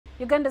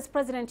Uganda's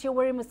President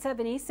Yoweri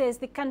Museveni says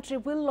the country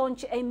will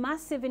launch a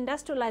massive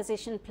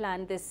industrialization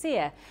plan this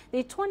year.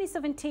 The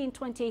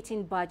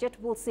 2017-2018 budget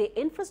will see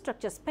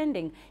infrastructure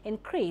spending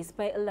increase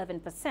by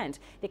 11%.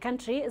 The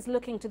country is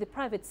looking to the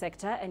private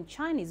sector and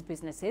Chinese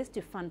businesses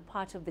to fund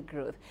part of the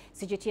growth.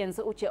 CGTN's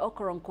Uche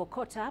Okoronkwo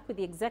caught up with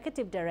the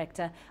Executive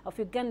Director of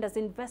Uganda's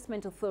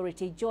Investment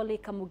Authority,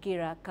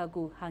 Kamugira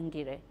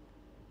Kaguhangire.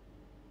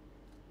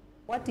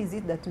 What is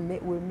it that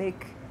will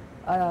make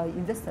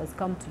investors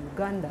come to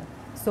Uganda?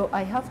 So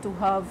I have to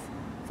have,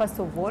 first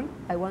of all,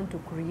 I want to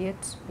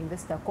create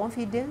investor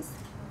confidence.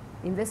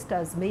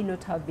 Investors may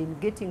not have been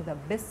getting the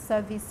best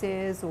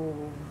services, or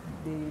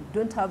they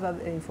don't have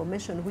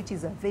information which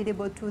is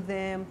available to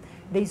them.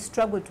 They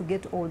struggle to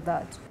get all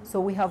that. So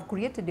we have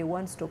created a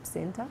one-stop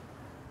center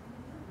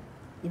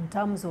in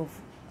terms of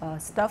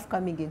staff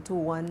coming into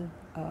one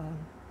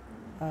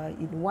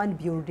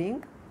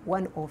building,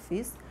 one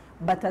office,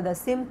 but at the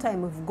same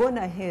time we've gone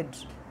ahead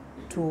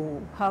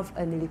to have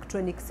an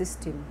electronic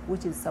system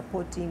which is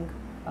supporting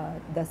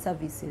the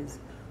services.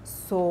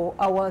 So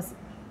our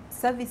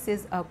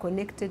services are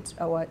connected,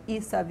 our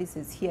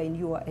e-services here in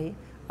UAE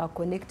are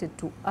connected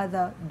to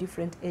other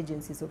different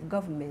agencies of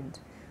government.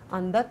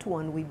 And that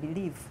one we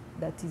believe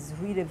that is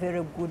really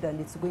very good,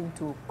 and it's going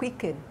to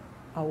quicken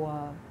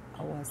our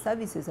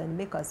services and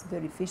make us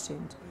very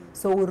efficient.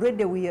 So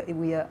already we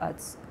are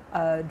at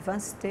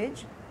advanced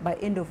stage. By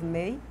end of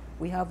May,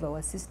 we have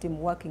our system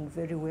working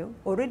very well.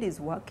 Already is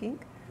working.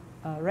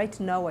 Right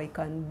now, I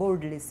can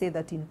boldly say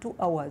that in 2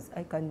 hours,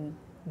 I can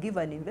give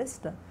an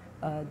investor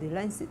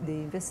the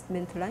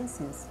investment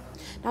license.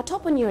 Now,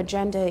 top on your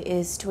agenda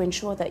is to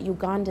ensure that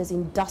Uganda's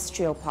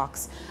industrial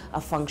parks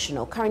are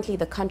functional. Currently,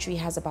 the country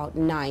has about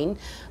 9.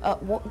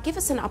 Give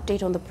us an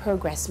update on the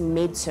progress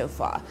made so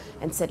far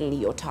and certainly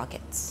your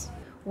targets.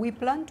 We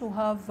plan to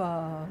have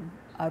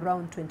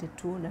around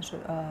 22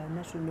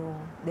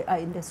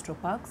 industrial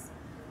parks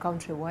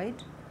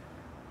countrywide,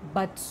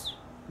 but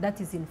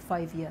that is in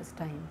 5 years'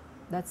 time.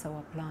 That's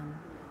our plan.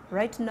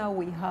 Right now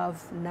we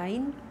have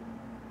 9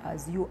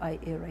 as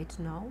UIA right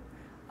now,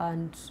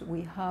 and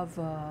we have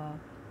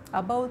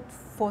about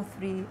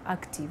 3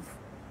 active.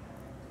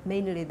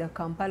 Mainly the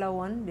Kampala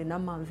one, the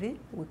Namanvi,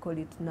 we call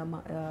it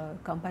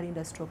Kampala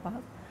Industrial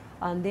Park,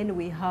 and then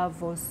we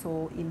have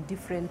also in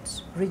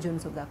different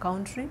regions of the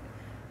country,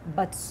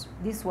 but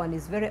this one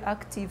is very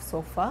active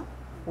so far.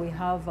 We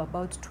have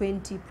about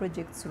 20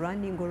 projects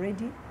running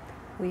already.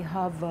 We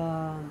have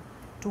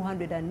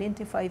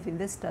 295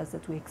 investors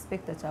that we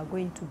expect that are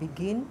going to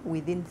begin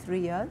within 3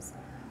 years.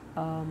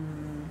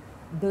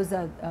 Those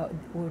are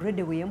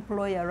already we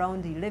employ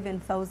around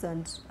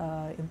 11,000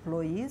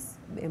 employees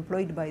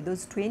employed by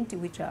those 20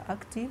 which are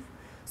active.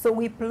 So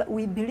we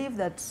believe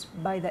that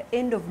by the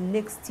end of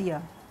next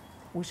year,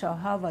 we shall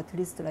have at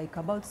least like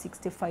about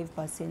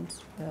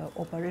 65%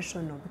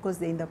 operational, because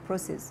they're in the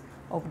process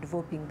of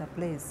developing the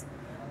place.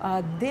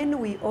 Then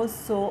we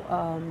also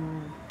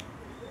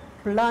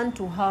plan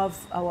to have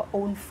our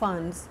own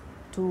funds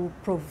to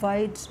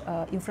provide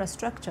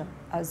infrastructure,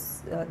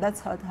 as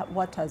that's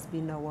what has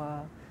been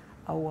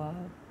our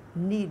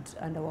need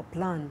and our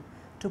plan,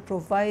 to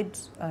provide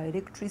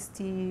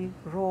electricity,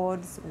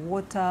 roads,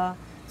 water,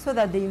 so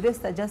that the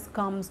investor just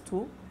comes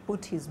to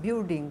put his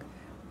building.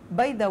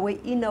 By the way,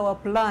 in our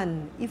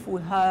plan, if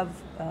we have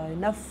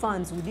enough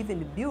funds, we'd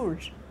even build,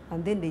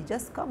 and then they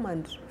just come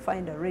and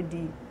find a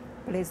ready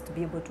place to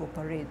be able to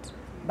operate.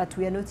 But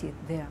we are not yet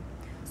there.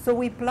 So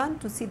we plan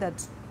to see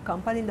that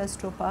Kampala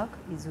Industrial Park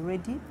is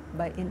ready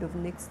by end of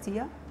next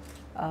year.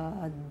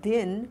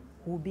 Then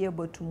we'll be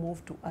able to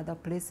move to other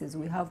places.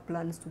 We have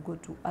plans to go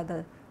to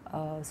other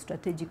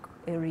strategic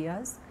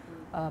areas.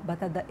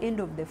 But at the end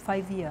of the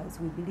 5 years,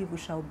 we believe we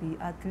shall be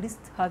at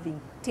least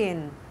having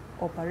 10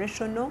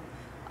 operational.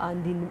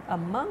 And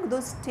among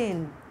those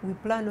 10, we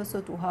plan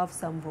also to have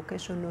some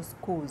vocational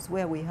schools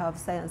where we have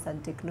science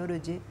and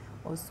technology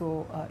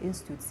also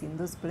institutes in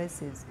those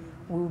places.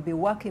 We will be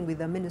working with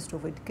the Ministry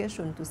of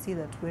Education to see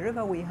that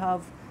wherever we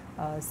have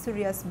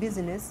serious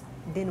business,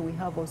 then we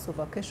have also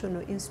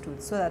vocational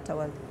institutes, so that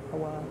our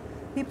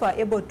people are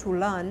able to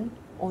learn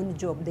on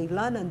job. They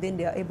learn and then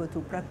they are able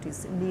to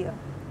practice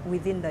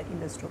within the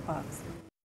industrial parks.